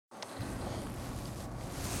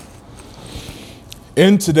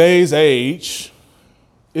In today's age,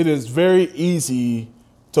 it is very easy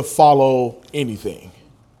to follow anything.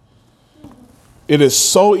 It is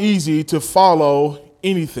so easy to follow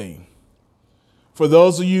anything. For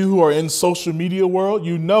those of you who are in social media world,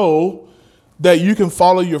 you know that you can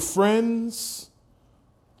follow your friends,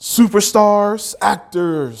 superstars,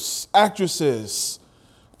 actors, actresses,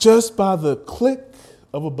 just by the click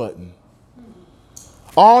of a button.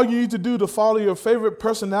 All you need to do to follow your favorite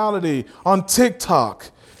personality on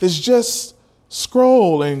TikTok is just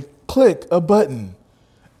scroll and click a button.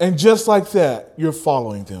 And just like that, you're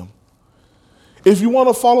following them. If you want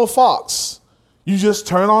to follow Fox, you just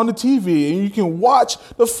turn on the TV and you can watch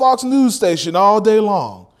the Fox news station all day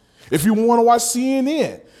long. If you want to watch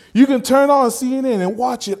CNN, you can turn on CNN and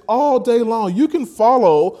watch it all day long. You can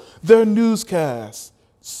follow their newscasts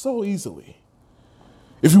so easily.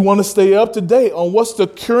 If you want to stay up to date on what's the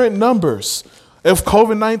current numbers of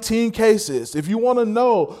COVID-19 cases, if you want to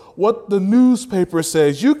know what the newspaper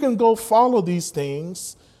says, you can go follow these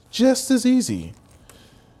things just as easy.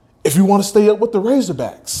 If you want to stay up with the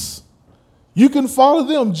Razorbacks, you can follow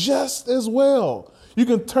them just as well. You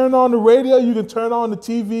can turn on the radio, you can turn on the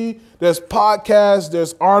TV, there's podcasts,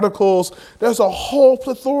 there's articles, there's a whole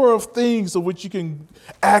plethora of things of which you can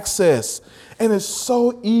access. And it's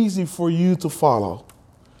so easy for you to follow.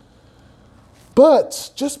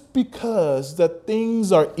 But just because that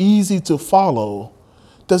things are easy to follow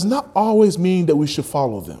does not always mean that we should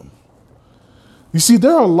follow them. You see,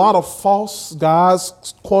 there are a lot of false guys,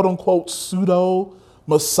 quote unquote, pseudo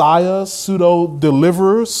messiahs, pseudo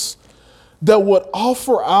deliverers that would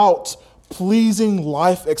offer out pleasing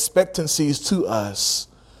life expectancies to us,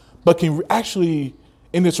 but can actually,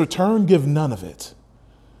 in its return, give none of it.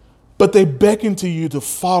 But they beckon to you to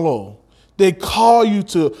follow. They call you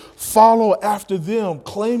to follow after them,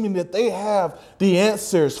 claiming that they have the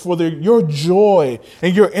answers for your joy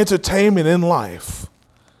and your entertainment in life.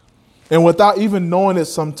 And without even knowing it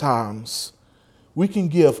sometimes, we can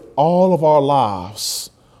give all of our lives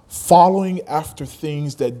following after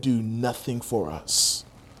things that do nothing for us.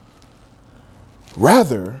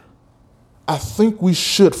 Rather, I think we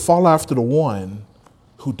should follow after the one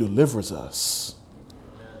who delivers us.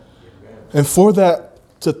 And for that,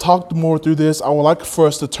 to talk more through this, I would like for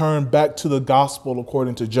us to turn back to the gospel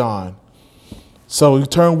according to John. So you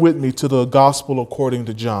turn with me to the gospel according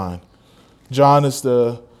to John. John is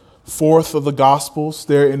the fourth of the gospels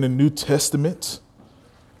there in the New Testament.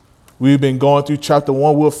 We've been going through chapter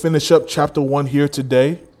 1. We'll finish up chapter 1 here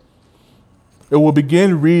today. And we'll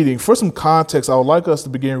begin reading. For some context, I would like us to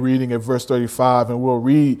begin reading at verse 35, and we'll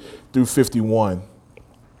read through 51.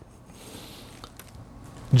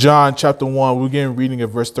 John chapter 1, we'll begin reading at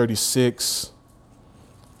verse 36,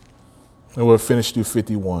 and we'll finish through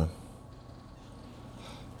 51.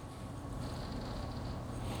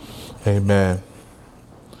 Amen.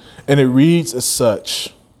 And it reads as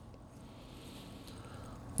such.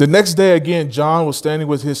 The next day again, John was standing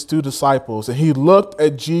with his two disciples, and he looked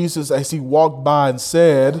at Jesus as he walked by and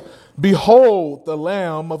said, "Behold, the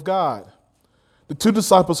Lamb of God." The two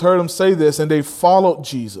disciples heard him say this, and they followed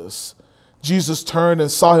Jesus. Jesus turned and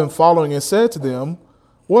saw him following and said to them,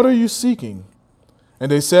 "What are you seeking?"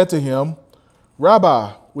 And they said to him,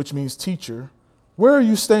 "Rabbi," which means teacher, "where are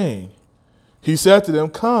you staying?" He said to them,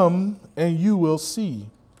 "Come and you will see."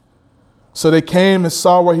 So they came and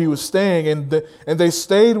saw where he was staying, and they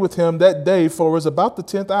stayed with him that day, for it was about the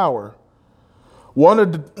 10th hour. One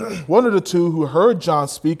of the two who heard John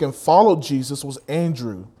speak and followed Jesus was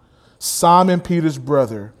Andrew, Simon Peter's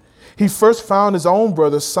brother. He first found his own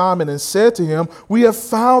brother Simon and said to him, "We have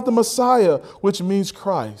found the Messiah," which means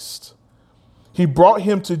Christ. He brought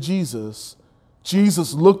him to Jesus.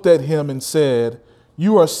 Jesus looked at him and said,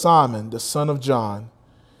 "You are Simon, the son of John.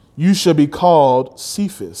 You shall be called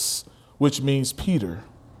Cephas," which means Peter.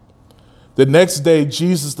 The next day,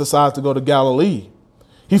 Jesus decided to go to Galilee.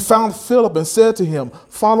 He found Philip and said to him,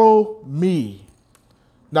 "Follow me."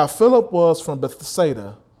 Now, Philip was from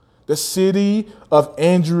Bethsaida, the city of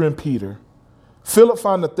Andrew and Peter. Philip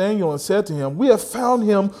found Nathanael and said to him, "We have found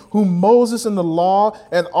him whom Moses in the law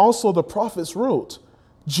and also the prophets wrote,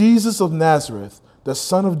 Jesus of Nazareth, the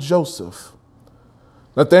son of Joseph."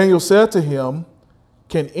 Nathanael said to him,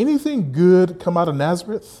 "Can anything good come out of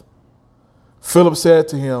Nazareth?" Philip said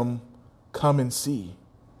to him, "Come and see."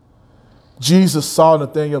 Jesus saw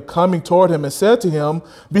Nathanael coming toward him and said to him,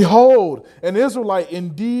 "Behold, an Israelite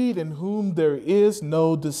indeed, in whom there is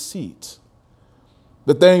no deceit."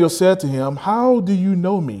 Nathanael said to him, "How do you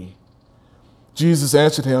know me?" Jesus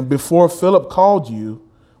answered him, "Before Philip called you,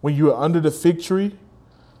 when you were under the fig tree,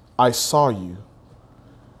 I saw you."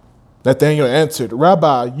 Nathanael answered,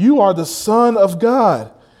 Rabbi, you are the Son of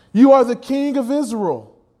God. You are the King of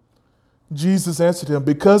Israel. Jesus answered him,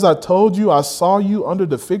 because I told you I saw you under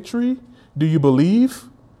the fig tree, do you believe?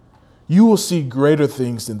 You will see greater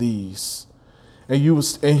things than these. And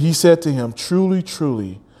he said to him, truly,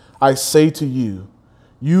 truly, I say to you,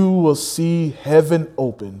 you will see heaven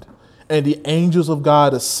opened and the angels of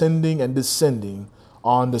God ascending and descending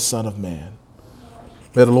on the Son of Man.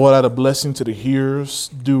 May the Lord add a blessing to the hearers,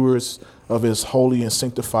 doers of his holy and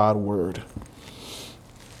sanctified word.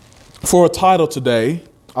 For a title today,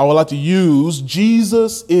 I would like to use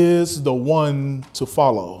Jesus is the one to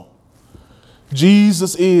follow.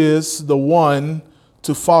 Jesus is the one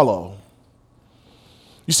to follow.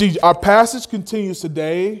 You see, our passage continues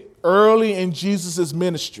today, early in Jesus'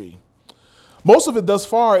 ministry. Most of it thus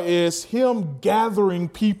far is him gathering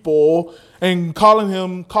people and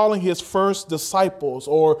calling his first disciples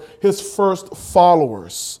or his first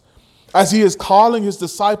followers. As he is calling his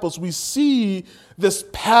disciples, we see this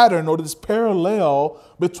pattern or this parallel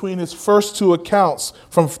between his first two accounts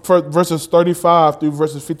from verses 35 through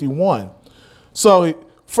verses 51. So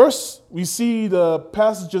first, we see the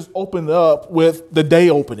passages open up with the day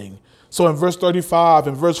opening. So in verse 35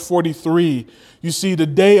 and verse 43, you see the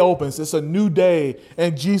day opens. It's a new day,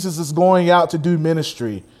 and Jesus is going out to do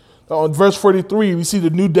ministry. In verse 43, we see the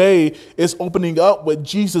new day is opening up with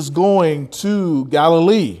Jesus going to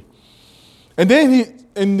Galilee. And then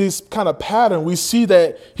in this kind of pattern, we see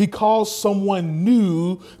that he calls someone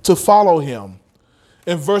new to follow him.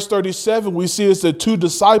 In verse 37, we see it's the two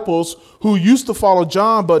disciples who used to follow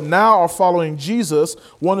John, but now are following Jesus.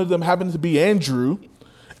 One of them happened to be Andrew.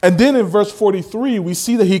 And then in verse 43, we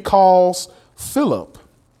see that he calls Philip.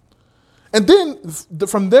 And then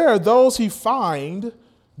from there, those he find,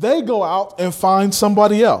 they go out and find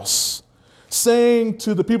somebody else, saying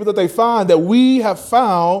to the people that they find that we have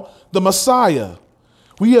found the Messiah.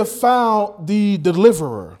 We have found the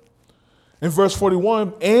deliverer. In verse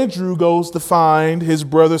 41, Andrew goes to find his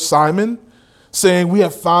brother Simon, saying, we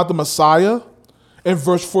have found the Messiah. In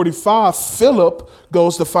verse 45, Philip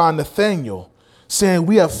goes to find Nathanael, saying,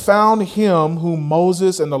 we have found him whom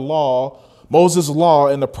Moses' law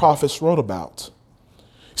and the prophets wrote about.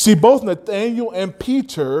 See, both Nathanael and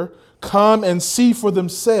Peter come and see for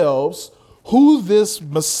themselves who this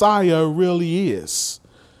Messiah really is.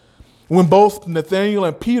 When both Nathanael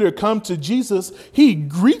and Peter come to Jesus, he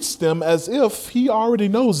greets them as if he already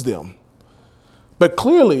knows them. But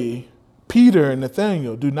clearly, Peter and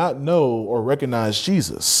Nathanael do not know or recognize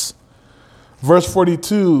Jesus. Verse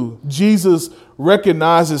 42, Jesus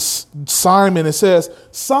recognizes Simon and says,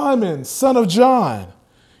 Simon, son of John,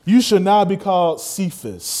 you shall now be called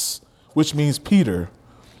Cephas, which means Peter.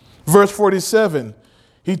 Verse 47,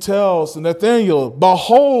 he tells Nathanael,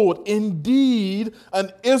 behold, indeed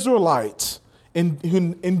an Israelite,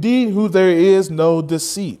 indeed who there is no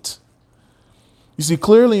deceit. You see,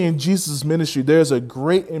 clearly in Jesus' ministry, there's a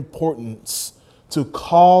great importance to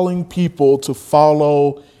calling people to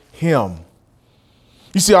follow him.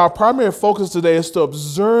 You see, our primary focus today is to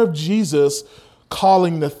observe Jesus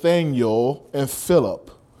calling Nathanael and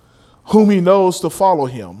Philip, whom he knows to follow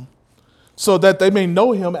him, so that they may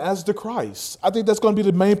know him as the Christ. I think that's going to be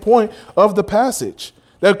the main point of the passage.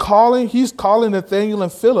 He's calling Nathanael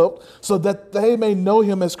and Philip so that they may know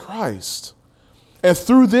him as Christ. And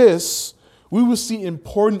through this, we will see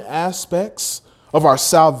important aspects of our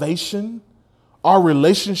salvation, our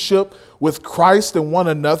relationship with Christ and one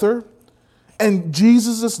another, and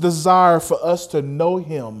Jesus' desire for us to know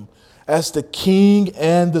him as the King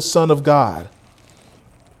and the Son of God.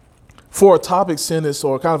 For a topic sentence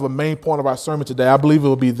or kind of a main point of our sermon today, I believe it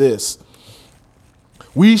will be this.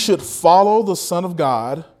 We should follow the Son of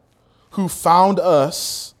God who found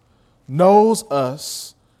us, knows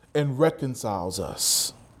us, and reconciles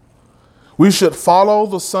us. We should follow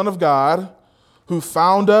the Son of God who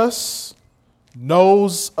found us,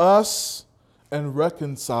 knows us, and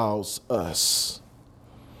reconciles us.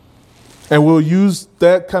 And we'll use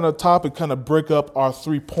that kind of topic, kind of break up our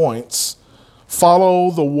 3 points.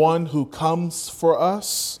 Follow the one who comes for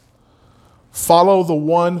us, follow the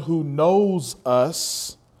one who knows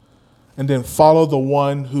us, and then follow the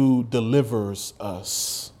one who delivers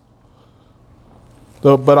us.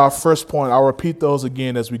 But our first point, I'll repeat those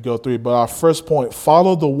again as we go through, but our first point,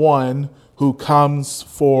 follow the one who comes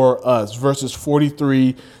for us, verses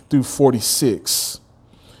 43 through 46.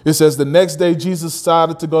 It says, the next day Jesus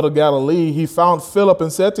decided to go to Galilee. He found Philip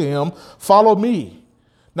and said to him, follow me.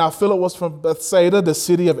 Now Philip was from Bethsaida, the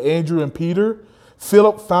city of Andrew and Peter.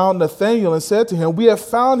 Philip found Nathanael and said to him, we have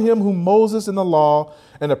found him whom Moses in the law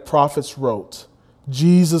and the prophets wrote,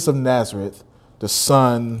 Jesus of Nazareth, the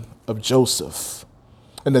son of Joseph.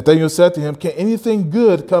 And Nathanael said to him, can anything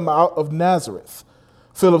good come out of Nazareth?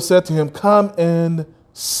 Philip said to him, come and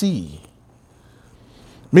see.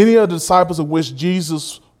 Many of the disciples of which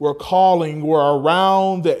Jesus were calling were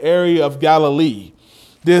around the area of Galilee,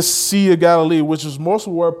 this Sea of Galilee, which is most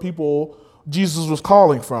of where Jesus was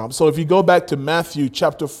calling from. So if you go back to Matthew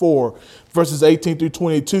chapter 4, verses 18 through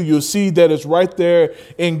 22, you'll see that it's right there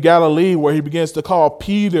in Galilee where he begins to call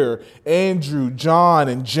Peter, Andrew, John,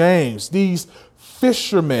 and James, these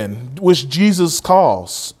fishermen, which Jesus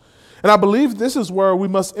calls. And I believe this is where we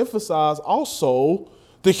must emphasize also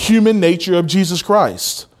the human nature of Jesus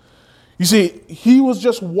Christ. You see, he was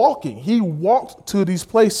just walking. He walked to these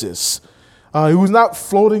places. He was not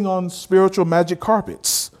floating on spiritual magic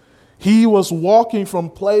carpets. He was walking from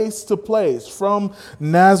place to place, from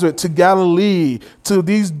Nazareth to Galilee, to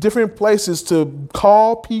these different places to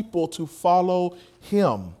call people to follow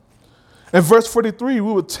him. In verse 43,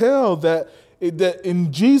 we would tell that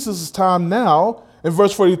in Jesus' time now, in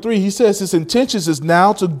verse 43, he says his intentions is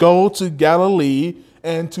now to go to Galilee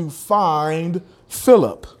and to find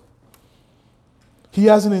Philip. He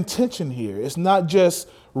has an intention here. It's not just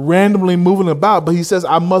randomly moving about, but he says,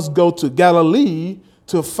 I must go to Galilee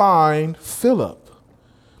to find Philip.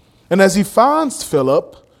 And as he finds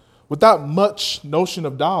Philip, without much notion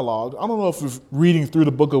of dialogue, I don't know if you're reading through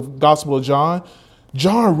the book of Gospel of John,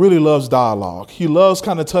 John really loves dialogue. He loves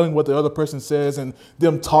kind of telling what the other person says and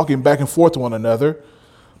them talking back and forth to one another.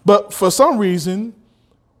 But for some reason,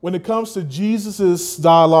 when it comes to Jesus'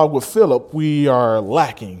 dialogue with Philip, we are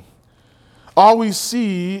lacking. All we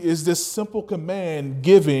see is this simple command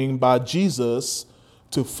given by Jesus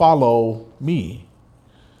to follow me.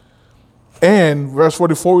 And verse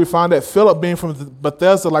 44, we find that Philip, being from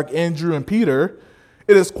Bethsaida like Andrew and Peter,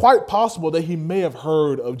 it is quite possible that he may have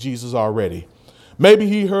heard of Jesus already. Maybe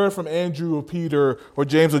he heard from Andrew or Peter or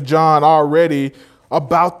James or John already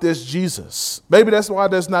about this Jesus. Maybe that's why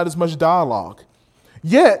there's not as much dialogue.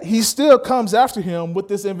 Yet he still comes after him with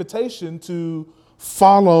this invitation to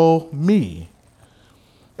follow me.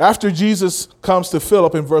 After Jesus comes to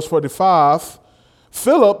Philip in verse 45,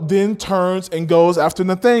 Philip then turns and goes after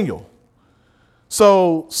Nathanael.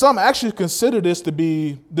 So some actually consider this to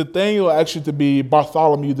be Nathanael, actually to be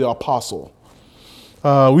Bartholomew the apostle.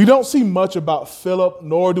 We don't see much about Philip,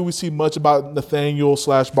 nor do we see much about Nathanael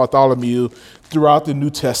 / Bartholomew throughout the New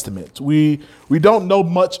Testament. We don't know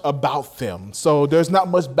much about them, so there's not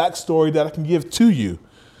much backstory that I can give to you.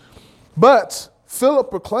 But Philip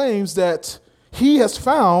proclaims that he has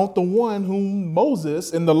found the one whom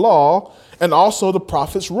Moses in the law and also the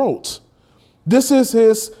prophets wrote. This is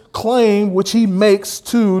his claim which he makes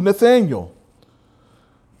to Nathanael.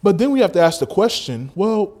 But then we have to ask the question,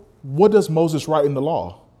 well, what does Moses write in the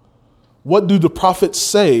law? What do the prophets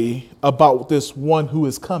say about this one who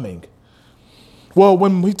is coming? Well,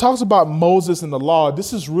 when he talks about Moses and the law,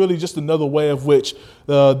 this is really just another way of which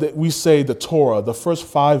we say the Torah, the first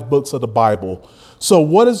 5 books of the Bible. So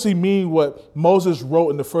what does he mean what Moses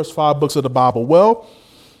wrote in the first 5 books of the Bible? Well,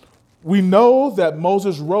 we know that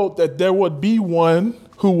Moses wrote that there would be one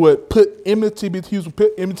who would put enmity between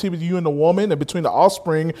you and the woman and between the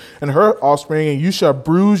offspring and her offspring, and you shall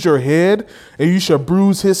bruise your head and you shall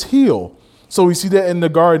bruise his heel. So we see that in the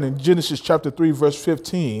garden in Genesis chapter 3, verse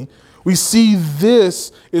 15. We see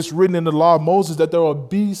this is written in the law of Moses, that there will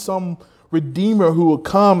be some redeemer who will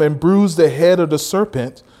come and bruise the head of the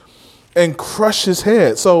serpent and crush his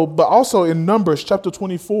head. So, but also in Numbers chapter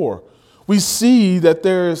 24, we see that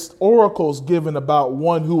there's oracles given about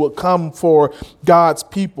one who would come for God's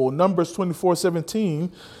people. Numbers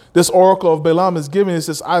 24:17, this oracle of Balaam is given. It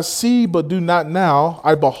says, I see, but do not now.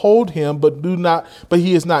 I behold him, but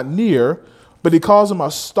he is not near. But he calls him,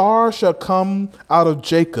 a star shall come out of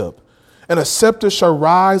Jacob, and a scepter shall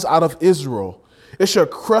rise out of Israel. It shall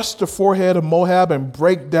crush the forehead of Moab and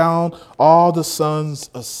break down all the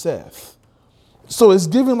sons of Seth. So it's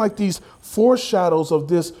given like these foreshadows of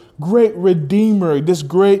this great redeemer, this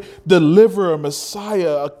great deliverer,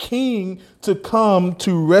 Messiah, a king to come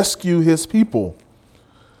to rescue his people.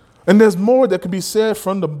 And there's more that can be said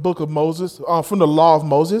from the book of Moses, from the law of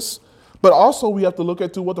Moses, but also we have to look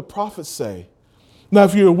at what the prophets say. Now,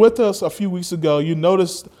 if you were with us a few weeks ago, you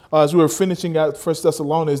noticed as we were finishing out 1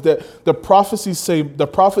 Thessalonians that the prophets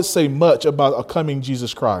say much about a coming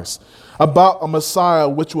Jesus Christ, about a Messiah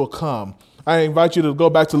which will come. I invite you to go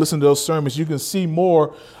back to listen to those sermons. You can see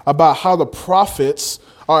more about how the prophets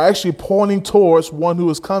are actually pointing towards one who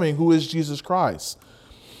is coming, who is Jesus Christ.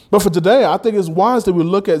 But for today, I think it's wise that we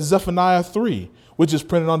look at Zephaniah 3, which is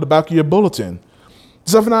printed on the back of your bulletin.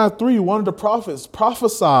 Zephaniah 3, one of the prophets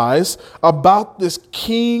prophesies about this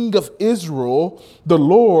king of Israel, the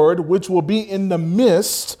Lord, which will be in the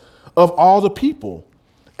midst of all the people.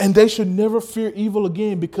 And they should never fear evil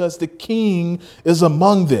again because the king is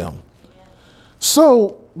among them.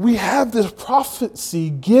 So we have this prophecy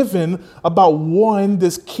given about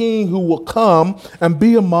this king who will come and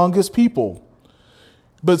be among his people.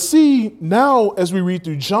 But see, now as we read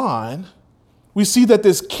through John, we see that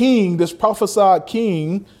this king, this prophesied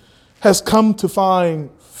king, has come to find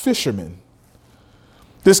fishermen.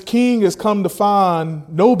 This king has come to find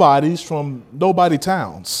nobodies from nobody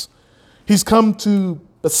towns. He's come to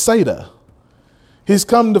Bethsaida. He's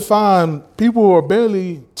come to find people who are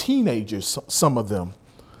barely teenagers, some of them.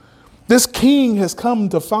 This king has come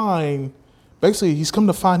to find, basically, he's come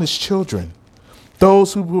to find his children,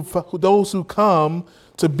 those who come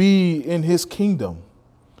to be in his kingdom.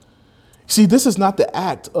 See, this is not the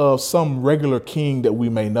act of some regular king that we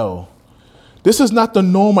may know. This is not the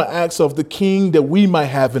normal acts of the king that we might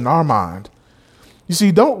have in our mind. You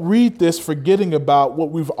see, don't read this forgetting about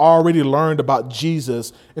what we've already learned about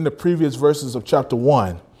Jesus in the previous verses of chapter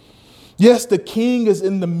 1. Yes, the king is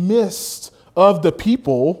in the midst of the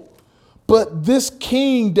people, but this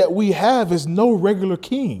king that we have is no regular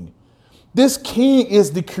king. This king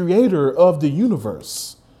is the creator of the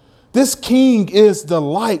universe. This king is the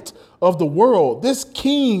light of the world. This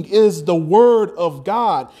king is the word of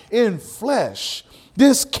God in flesh.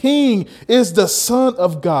 This king is the Son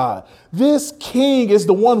of God. This king is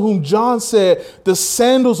the one whom John said, the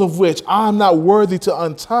sandals of which I am not worthy to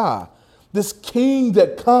untie. This king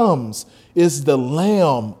that comes is the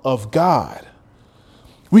Lamb of God.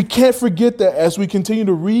 We can't forget that as we continue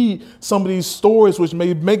to read some of these stories, which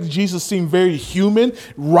may make Jesus seem very human,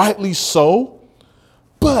 rightly so.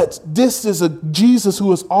 But this is a Jesus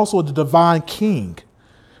who is also the divine king,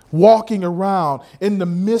 walking around in the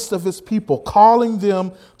midst of his people, calling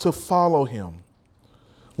them to follow him,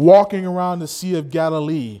 walking around the Sea of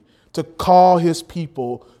Galilee to call his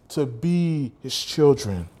people to be his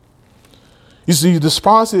children. You see, the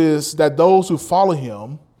response is that those who follow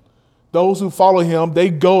him, they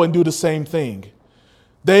go and do the same thing.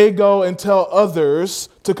 They go and tell others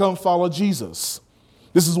to come follow Jesus.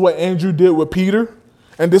 This is what Andrew did with Peter,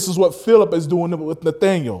 and this is what Philip is doing with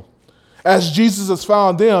Nathanael. As Jesus has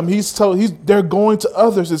found them, they're going to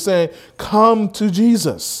others and saying, come to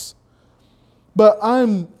Jesus. But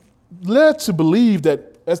I'm led to believe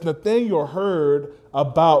that as Nathanael heard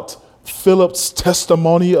about Philip's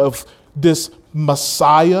testimony of this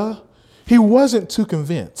Messiah, he wasn't too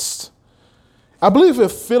convinced. I believe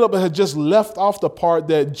if Philip had just left off the part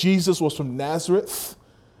that Jesus was from Nazareth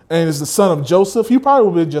and is the son of Joseph, he probably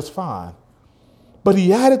would have been just fine. But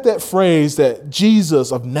he added that phrase that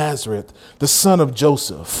Jesus of Nazareth, the son of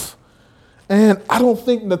Joseph. And I don't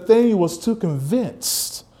think Nathanael was too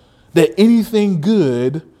convinced that anything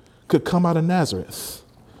good could come out of Nazareth.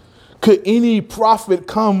 Could any prophet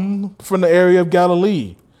come from the area of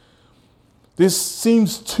Galilee? This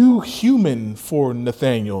seems too human for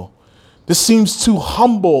Nathanael. This seems too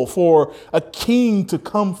humble for a king to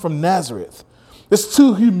come from Nazareth. It's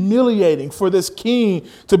too humiliating for this king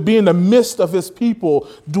to be in the midst of his people,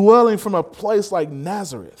 dwelling from a place like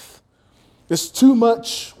Nazareth. It's too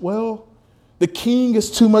much, the king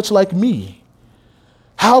is too much like me.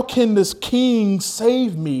 How can this king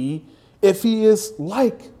save me if he is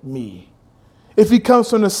like me? If he comes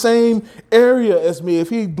from the same area as me, if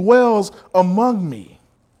he dwells among me?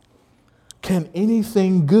 Can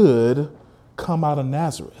anything good come out of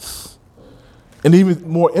Nazareth? And even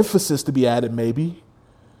more emphasis to be added, maybe,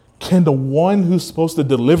 can the one who's supposed to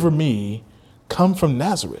deliver me come from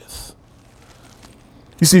Nazareth?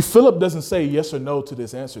 You see, Philip doesn't say yes or no to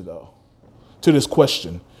this answer, though, to this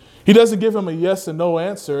question. He doesn't give him a yes or no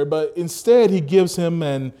answer, but instead he gives him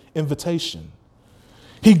an invitation.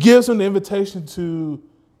 He gives him the invitation to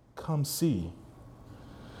come see.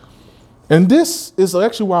 And this is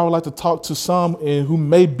actually where I would like to talk to some who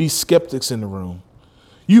may be skeptics in the room.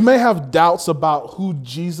 You may have doubts about who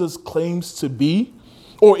Jesus claims to be,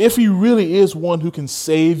 or if he really is one who can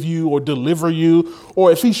save you or deliver you,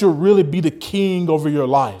 or if he should really be the king over your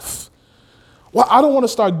life. Well, I don't want to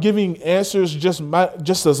start giving answers just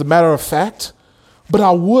as a matter of fact, but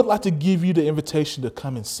I would like to give you the invitation to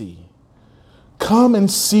come and see. Come and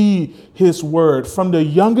see his word from the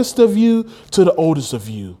youngest of you to the oldest of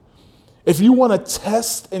you. If you want to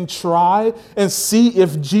test and try and see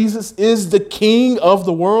if Jesus is the king of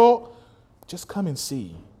the world, just come and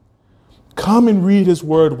see. Come and read his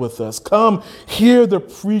word with us. Come hear the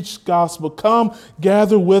preached gospel. Come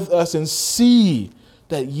gather with us and see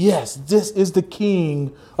that, yes, this is the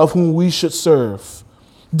king of whom we should serve.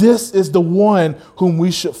 This is the one whom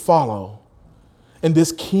we should follow. And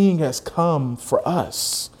this king has come for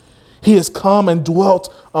us. He has come and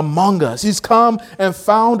dwelt among us. He's come and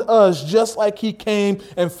found us just like he came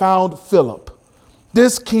and found Philip.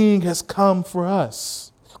 This king has come for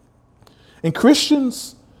us. And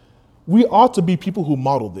Christians, we ought to be people who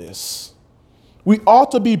model this. We ought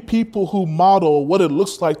to be people who model what it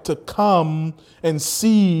looks like to come and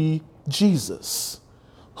see Jesus,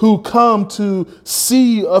 who come to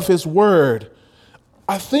see of his word.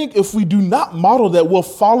 I think if we do not model that, we'll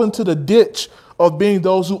fall into the ditch of being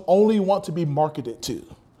those who only want to be marketed to.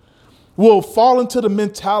 We'll fall into the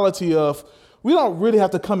mentality of we don't really have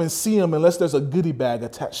to come and see him unless there's a goodie bag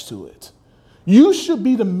attached to it. You should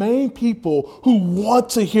be the main people who want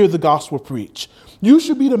to hear the gospel preached. You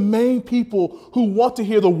should be the main people who want to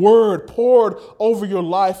hear the word poured over your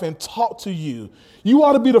life and taught to you. You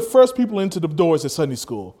ought to be the first people into the doors at Sunday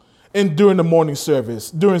school and during the morning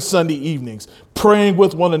service, during Sunday evenings, praying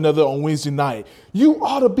with one another on Wednesday night. You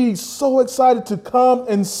ought to be so excited to come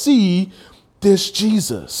and see this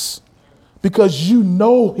Jesus because you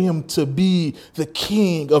know him to be the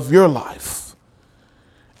king of your life.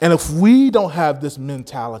 And if we don't have this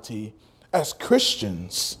mentality as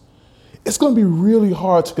Christians, it's going to be really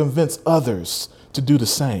hard to convince others to do the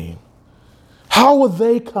same. How will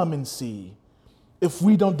they come and see if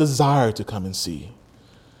we don't desire to come and see?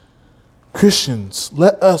 Christians,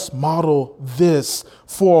 let us model this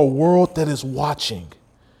for a world that is watching.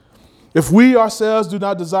 If we ourselves do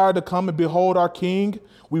not desire to come and behold our King,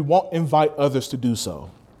 we won't invite others to do so.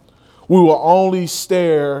 We will only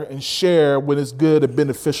stare and share when it's good and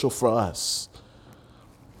beneficial for us.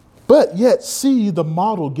 But yet see the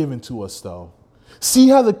model given to us, though. See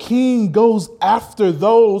how the king goes after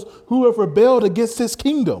those who have rebelled against his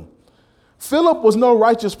kingdom. Philip was no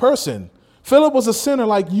righteous person. Philip was a sinner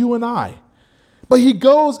like you and I. But he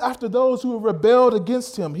goes after those who have rebelled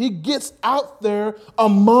against him. He gets out there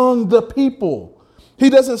among the people. He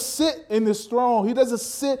doesn't sit in his throne. He doesn't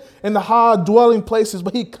sit in the high dwelling places,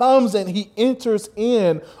 but he comes and he enters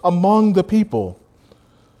in among the people.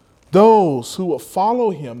 Those who will follow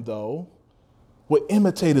him, though, will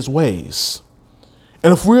imitate his ways.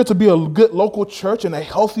 And if we're to be a good local church and a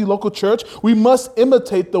healthy local church, we must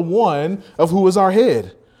imitate the one of who is our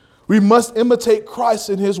head. We must imitate Christ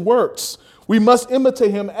in his works. We must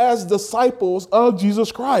imitate him as disciples of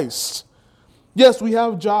Jesus Christ. Yes, we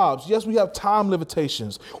have jobs. Yes, we have time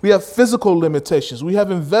limitations. We have physical limitations. We have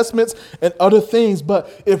investments and other things.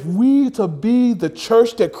 But if we to be the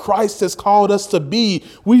church that Christ has called us to be,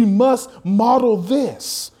 we must model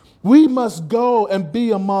this. We must go and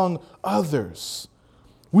be among others.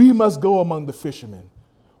 We must go among the fishermen.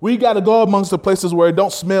 We got to go amongst the places where it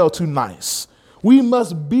don't smell too nice. We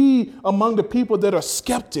must be among the people that are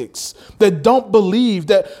skeptics, that don't believe,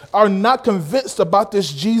 that are not convinced about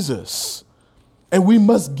this Jesus. And we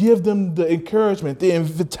must give them the encouragement, the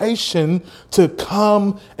invitation to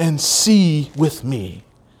come and see with me.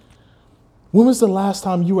 When was the last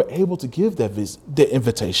time you were able to give that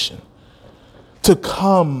invitation? To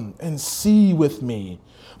come and see with me,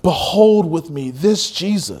 behold with me this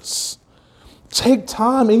Jesus. Take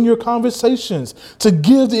time in your conversations to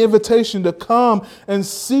give the invitation to come and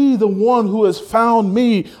see the one who has found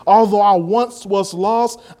me. Although I once was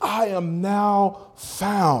lost, I am now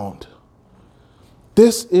found.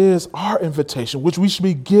 This is our invitation, which we should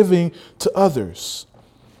be giving to others.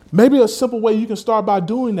 Maybe a simple way you can start by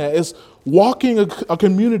doing that is walking a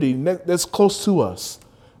community that's close to us.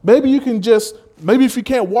 Maybe if you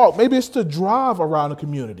can't walk, maybe it's to drive around a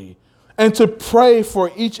community and to pray for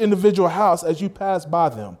each individual house as you pass by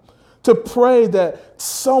them. To pray that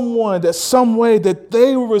some way that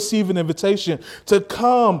they will receive an invitation to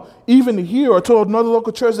come even here or to another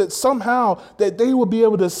local church, that somehow that they will be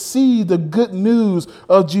able to see the good news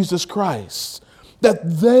of Jesus Christ,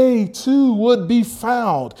 that they too would be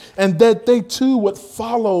found and that they too would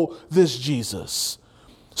follow this Jesus.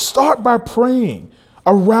 Start by praying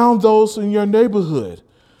around those in your neighborhood.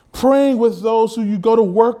 Praying with those who you go to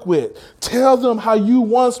work with. Tell them how you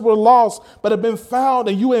once were lost but have been found,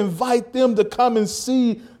 and you invite them to come and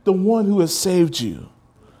see the one who has saved you.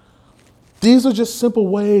 These are just simple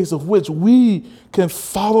ways of which we can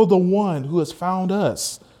follow the one who has found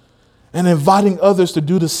us and inviting others to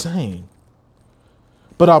do the same.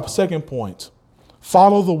 But our second point,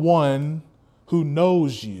 follow the one who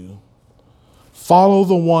knows you. Follow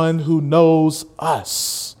the one who knows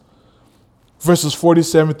us. Verses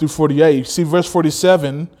 47 through 48. You see, verse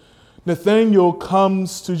 47, Nathanael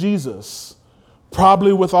comes to Jesus,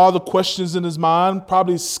 probably with all the questions in his mind,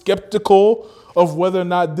 probably skeptical of whether or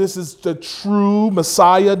not this is the true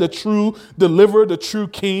Messiah, the true deliverer, the true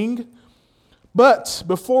king. But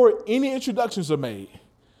before any introductions are made,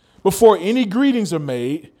 before any greetings are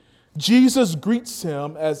made, Jesus greets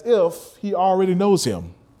him as if he already knows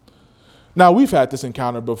him. Now, we've had this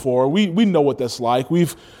encounter before. We know what that's like.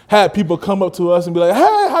 We've had people come up to us and be like,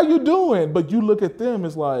 hey, how you doing? But you look at them,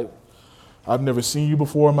 it's like, I've never seen you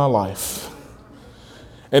before in my life.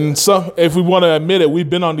 And some, if we want to admit it, we've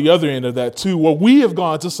been on the other end of that too, where we have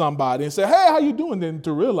gone to somebody and said, hey, how you doing? Then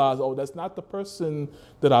to realize, oh, that's not the person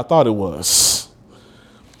that I thought it was.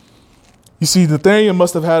 You see, Nathanael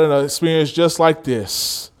must have had an experience just like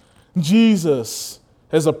this. Jesus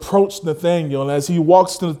has approached Nathanael, and as he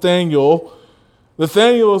walks to Nathanael,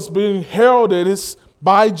 Nathanael is being heralded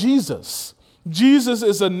by Jesus. Jesus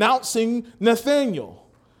is announcing Nathanael.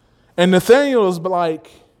 And Nathanael is like,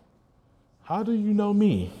 how do you know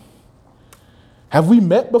me? Have we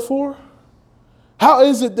met before? How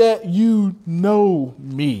is it that you know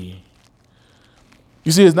me?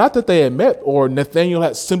 You see, it's not that they had met or Nathanael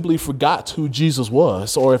had simply forgot who Jesus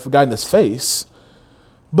was or had forgotten his face.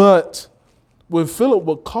 But when Philip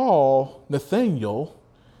would call Nathanael,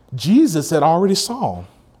 Jesus had already saw him.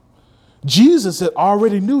 Jesus had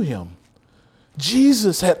already knew him.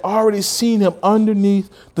 Jesus had already seen him underneath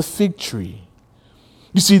the fig tree.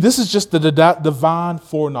 You see, this is just the divine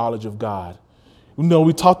foreknowledge of God. You know,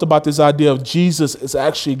 we talked about this idea of Jesus is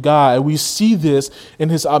actually God, and we see this in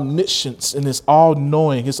his omniscience, in his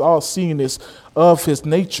all-knowing, his all-seeingness of his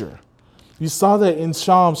nature. You saw that in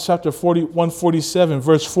Psalms chapter 147,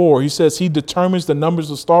 verse 4. He says he determines the numbers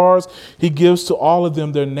of stars. He gives to all of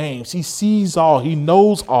them their names. He sees all. He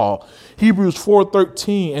knows all. Hebrews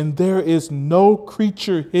 4:13, and there is no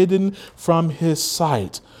creature hidden from his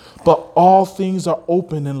sight, but all things are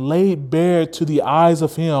open and laid bare to the eyes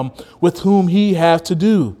of him with whom he hath to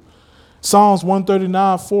do. Psalms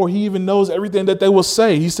 139:4, he even knows everything that they will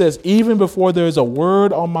say. He says, even before there is a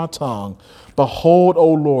word on my tongue, behold,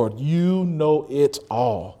 O Lord, you know it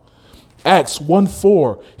all. Acts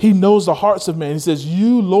 1:4, he knows the hearts of men. He says,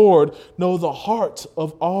 you, Lord, know the heart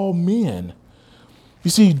of all men.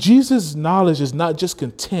 You see, Jesus' knowledge is not just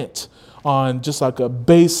content on just like a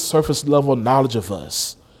base surface level knowledge of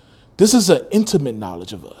us. This is an intimate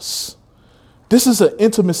knowledge of us. This is an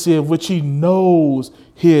intimacy of which he knows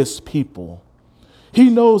his people. He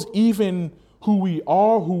knows even who we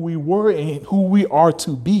are, who we were, and who we are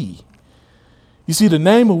to be. You see, the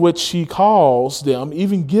name of which he calls them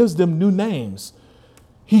even gives them new names.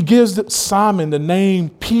 He gives Simon the name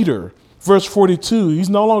Peter. Verse 42, he's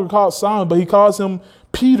no longer called Simon, but he calls him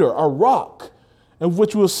Peter, a rock, of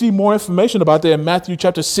which we'll see more information about that in Matthew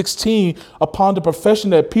chapter 16 upon the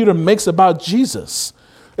profession that Peter makes about Jesus,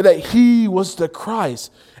 that he was the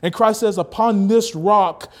Christ. And Christ says, upon this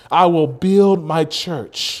rock, I will build my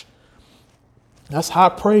church. That's high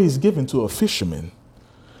praise given to a fisherman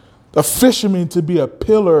to be a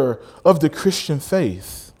pillar of the Christian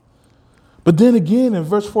faith. But then again, in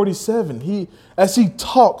verse 47, as he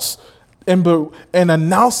talks and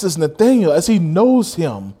announces Nathanael, as he knows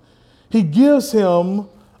him, he gives him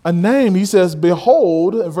a name. He says,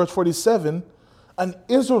 behold, in verse 47, an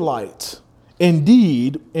Israelite,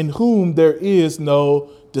 indeed, in whom there is no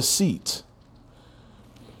deceit.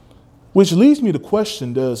 Which leads me to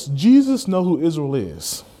question, does Jesus know who Israel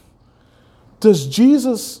is? Does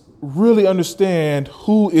Jesus really understand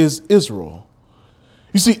who is Israel?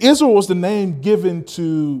 You see, Israel was the name given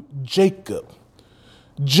to Jacob.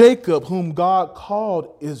 Jacob, whom God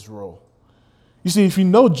called Israel. You see, if you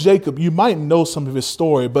know Jacob, you might know some of his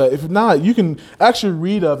story, but if not, you can actually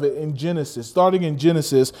read of it in Genesis. Starting in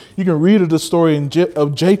Genesis, you can read of the story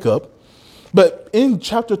of Jacob. But in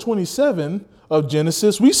chapter 27 of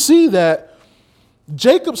Genesis, we see that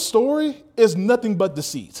Jacob's story is nothing but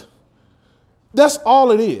deceit. That's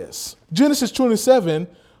all it is. Genesis 27,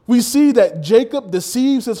 we see that Jacob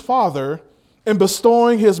deceives his father in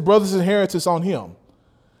bestowing his brother's inheritance on him.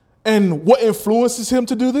 And what influences him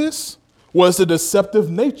to do this was the deceptive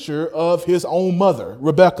nature of his own mother,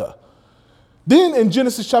 Rebekah. Then in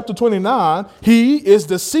Genesis chapter 29, he is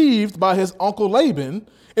deceived by his uncle Laban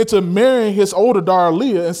into marrying his older daughter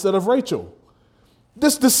Leah instead of Rachel.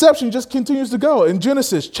 This deception just continues to go. In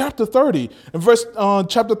Genesis chapter 30 and verse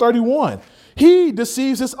chapter 31, he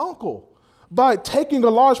deceives his uncle by taking a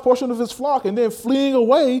large portion of his flock and then fleeing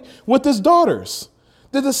away with his daughters.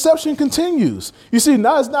 The deception continues. You see,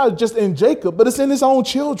 now it's not just in Jacob, but it's in his own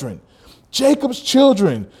children. Jacob's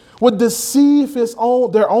children would deceive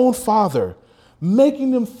their own father,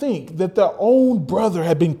 making them think that their own brother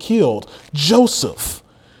had been killed, Joseph.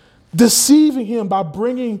 deceiving him by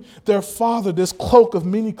bringing their father this cloak of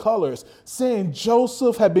many colors, saying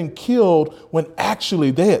Joseph had been killed when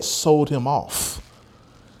actually they had sold him off.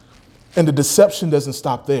 And the deception doesn't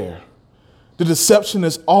stop there. The deception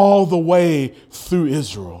is all the way through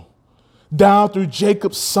Israel, down through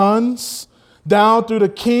Jacob's sons, down through the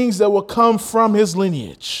kings that will come from his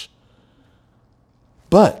lineage.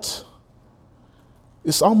 But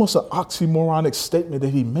it's almost an oxymoronic statement that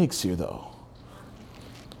he makes here, though.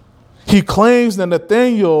 He claims that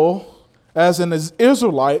Nathanael, as an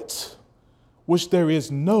Israelite, which there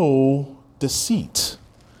is no deceit.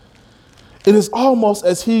 It is almost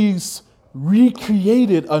as he's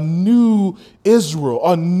recreated a new Israel,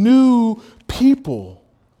 a new people.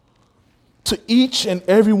 To each and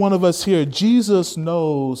every one of us here, Jesus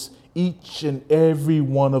knows each and every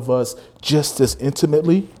one of us just as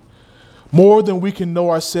intimately. More than we can know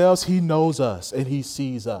ourselves, he knows us and he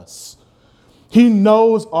sees us. He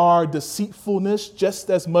knows our deceitfulness just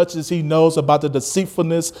as much as he knows about the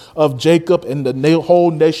deceitfulness of Jacob and the whole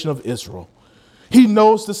nation of Israel. He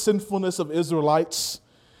knows the sinfulness of Israelites,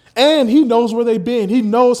 and he knows where they've been. He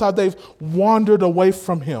knows how they've wandered away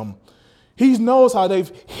from him. He knows how they've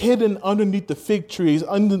hidden underneath the fig trees.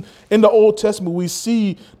 In the Old Testament, we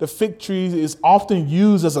see the fig tree is often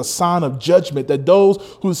used as a sign of judgment, that those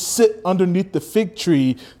who sit underneath the fig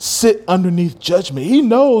tree sit underneath judgment. He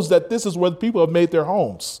knows that this is where the people have made their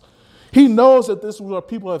homes. He knows that this is where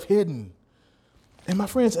people have hidden. And my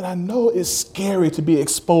friends, and I know it's scary to be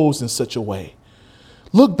exposed in such a way.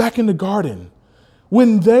 Look back in the garden.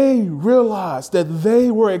 When they realized that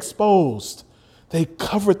they were exposed, they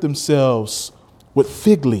covered themselves with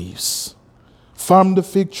fig leaves from the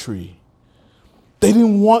fig tree. They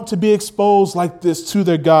didn't want to be exposed like this to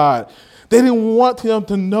their God. They didn't want him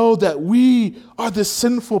to know that we are the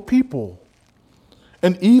sinful people.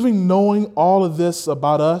 And even knowing all of this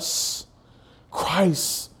about us,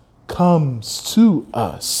 Christ comes to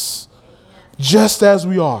us just as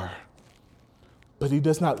we are. But he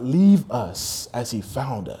does not leave us as he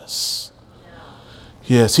found us.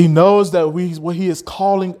 Yes, he knows that what he is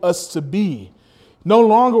calling us to be. No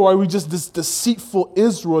longer are we just this deceitful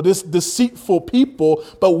Israel, this deceitful people,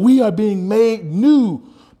 but we are being made new.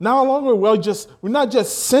 No longer we're not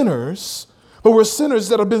just sinners, but we're sinners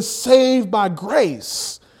that have been saved by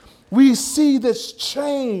grace. We see this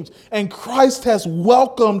change, and Christ has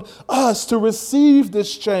welcomed us to receive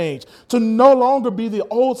this change, to no longer be the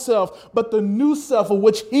old self, but the new self of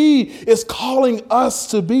which he is calling us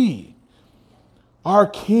to be. Our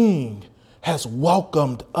King has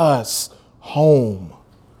welcomed us home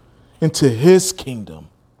into his kingdom.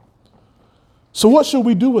 So what should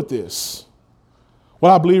we do with this?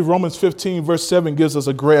 Well, I believe Romans 15 verse 7 gives us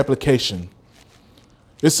a great application.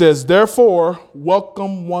 It says, therefore,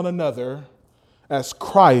 welcome one another as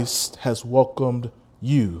Christ has welcomed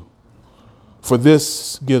you, for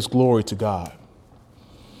this gives glory to God.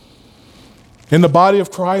 In the body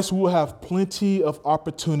of Christ, we will have plenty of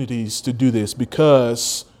opportunities to do this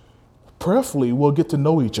because prayerfully we'll get to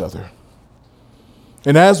know each other.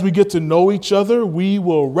 And as we get to know each other, we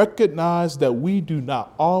will recognize that we do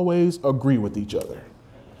not always agree with each other.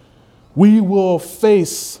 We will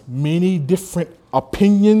face many different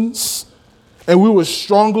opinions, and we will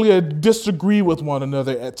strongly disagree with one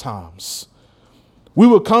another at times. We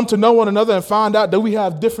will come to know one another and find out that we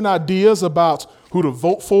have different ideas about who to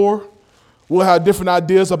vote for. We'll have different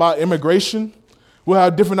ideas about immigration. We'll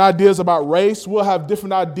have different ideas about race. We'll have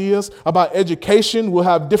different ideas about education. We'll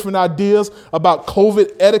have different ideas about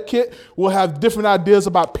COVID etiquette. We'll have different ideas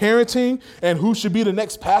about parenting and who should be the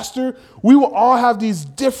next pastor. We will all have these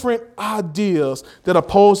different ideas that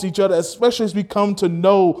oppose each other, especially as we come to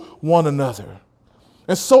know one another.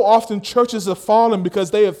 And so often churches have fallen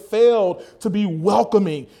because they have failed to be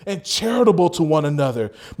welcoming and charitable to one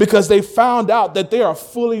another, because they found out that they are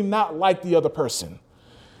fully not like the other person.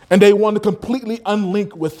 And they want to completely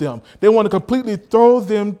unlink with them. They want to completely throw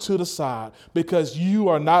them to the side because you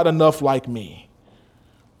are not enough like me.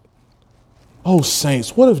 Oh,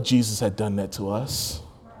 saints, what if Jesus had done that to us?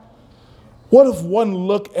 What if one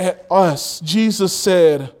look at us, Jesus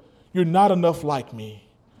said, you're not enough like me,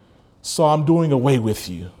 so I'm doing away with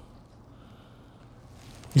you.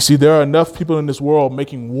 You see, there are enough people in this world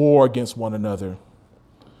making war against one another.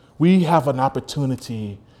 We have an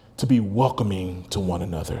opportunity to be welcoming to one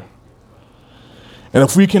another. And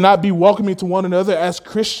if we cannot be welcoming to one another as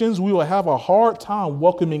Christians, we will have a hard time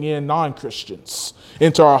welcoming in non-Christians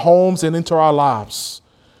into our homes and into our lives.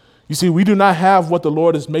 You see, we do not have what the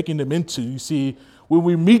Lord is making them into. You see, when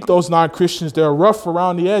we meet those non-Christians, they're rough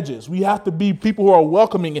around the edges. We have to be people who are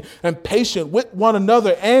welcoming and patient with one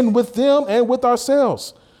another and with them and with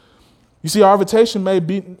ourselves. You see, our invitation may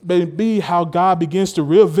be how God begins to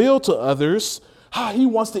reveal to others how he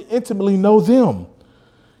wants to intimately know them.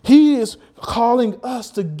 He is calling us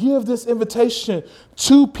to give this invitation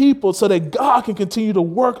to people so that God can continue to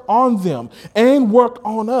work on them and work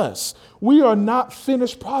on us. We are not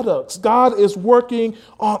finished products. God is working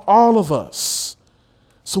on all of us.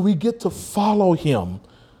 So we get to follow him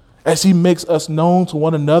as he makes us known to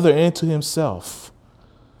one another and to himself.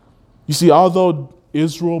 You see, although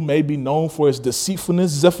Israel may be known for its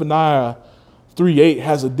deceitfulness, Zephaniah 3:8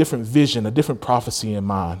 has a different vision, a different prophecy in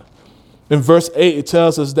mind. In verse 8, it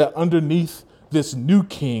tells us that underneath this new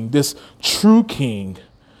king, this true king,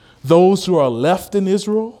 those who are left in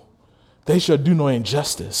Israel, they shall do no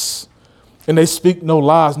injustice, and they speak no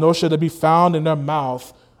lies, nor shall there be found in their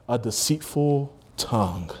mouth a deceitful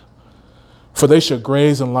tongue. For they shall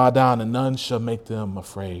graze and lie down, and none shall make them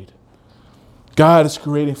afraid. God is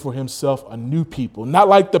creating for himself a new people, not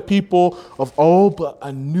like the people of old, but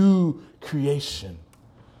a new creation.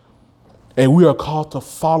 And we are called to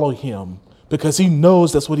follow him because he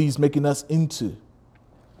knows that's what he's making us into.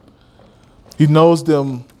 He knows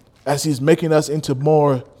them as he's making us into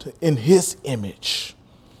more in his image.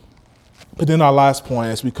 But then our last point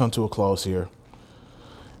as we come to a close here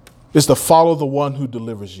is to follow the one who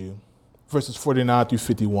delivers you. Verses 49 through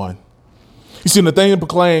 51. You see, Nathanael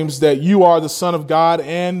proclaims that you are the Son of God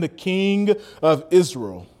and the King of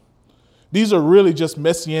Israel. These are really just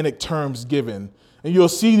messianic terms given. And you'll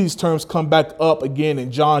see these terms come back up again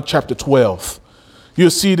in John chapter 12.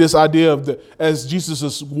 You'll see this idea of as Jesus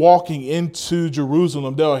is walking into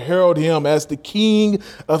Jerusalem, they'll herald him as the King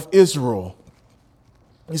of Israel.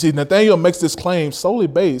 You see, Nathanael makes this claim solely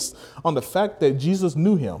based on the fact that Jesus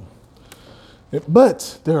knew him.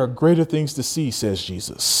 But there are greater things to see, says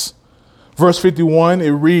Jesus. Verse 51,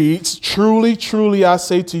 it reads, "Truly, truly, I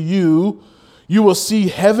say to you, you will see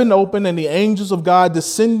heaven open and the angels of God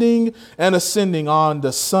descending and ascending on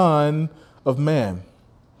the Son of Man."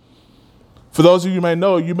 For those of you who may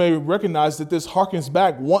know, you may recognize that this harkens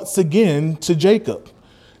back once again to Jacob.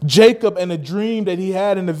 Jacob and a dream that he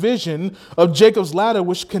had in a vision of Jacob's ladder,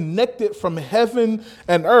 which connected from heaven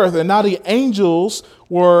and earth. And now the angels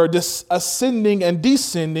were ascending and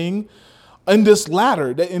descending in this ladder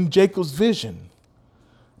in Jacob's vision.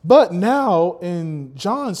 But now in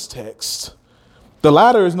John's text, the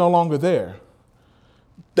ladder is no longer there.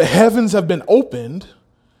 The heavens have been opened,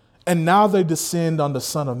 and now they descend on the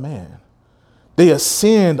Son of Man. They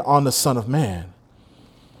ascend on the Son of Man.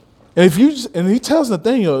 And he tells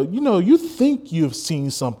Nathanael, you think you've seen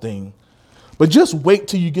something, but just wait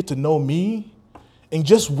till you get to know me, and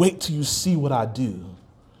just wait till you see what I do.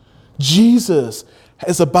 Jesus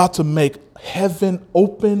is about to make heaven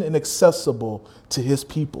open and accessible to his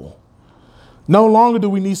people. No longer do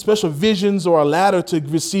we need special visions or a ladder to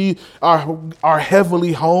receive our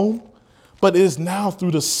heavenly home, but it is now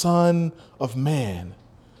through the Son of Man.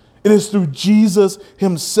 It is through Jesus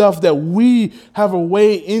himself that we have a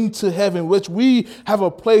way into heaven, which we have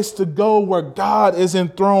a place to go where God is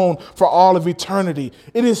enthroned for all of eternity.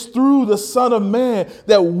 It is through the Son of Man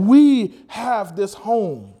that we have this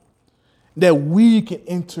home, that we can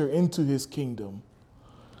enter into his kingdom.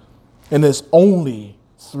 And it's only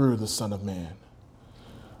through the Son of Man.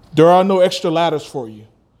 There are no extra ladders for you.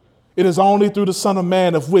 It is only through the Son of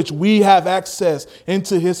Man of which we have access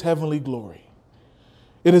into his heavenly glory.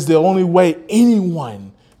 It is the only way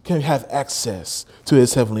anyone can have access to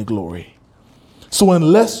his heavenly glory. So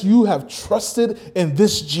unless you have trusted in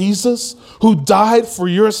this Jesus who died for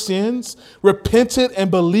your sins, repented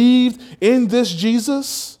and believed in this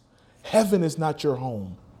Jesus, heaven is not your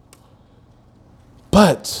home.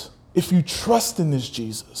 But if you trust in this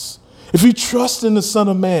Jesus, if you trust in the Son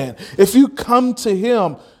of Man, if you come to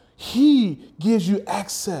him, he gives you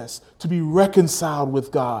access to be reconciled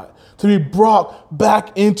with God, to be brought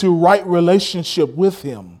back into right relationship with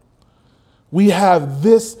him. We have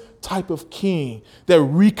this type of king that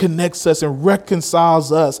reconnects us and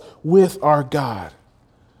reconciles us with our God.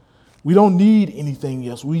 We don't need anything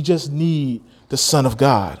else. We just need the Son of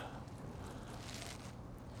God.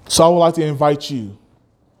 So I would like to invite you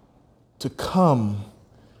to come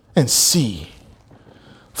and see.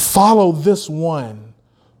 Follow this one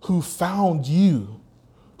who found you,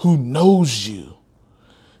 who knows you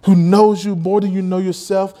more than you know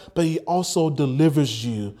yourself, but he also delivers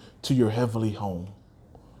you to your heavenly home.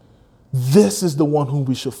 This is the one whom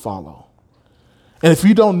we should follow. And if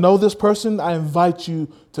you don't know this person, I invite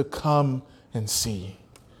you to come and see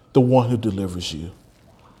the one who delivers you.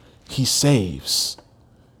 He saves,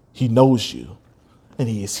 he knows you, and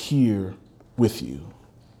he is here with you.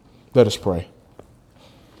 Let us pray.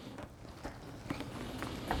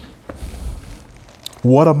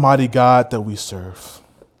 What a mighty God that we serve.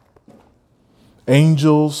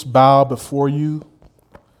 Angels bow before you.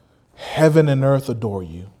 Heaven and earth adore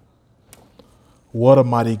you. What a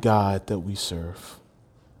mighty God that we serve.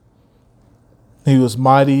 He was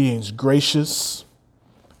mighty and gracious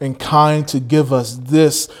and kind to give us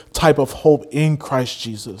this type of hope in Christ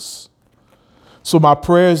Jesus. So my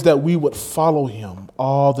prayer is that we would follow him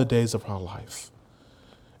all the days of our life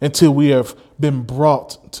until we have been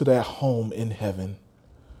brought to that home in heaven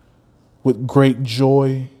with great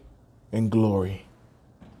joy and glory.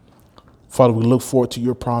 Father, we look forward to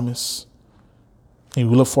your promise, and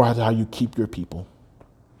we look forward to how you keep your people.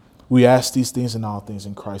 We ask these things and all things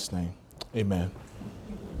in Christ's name. Amen.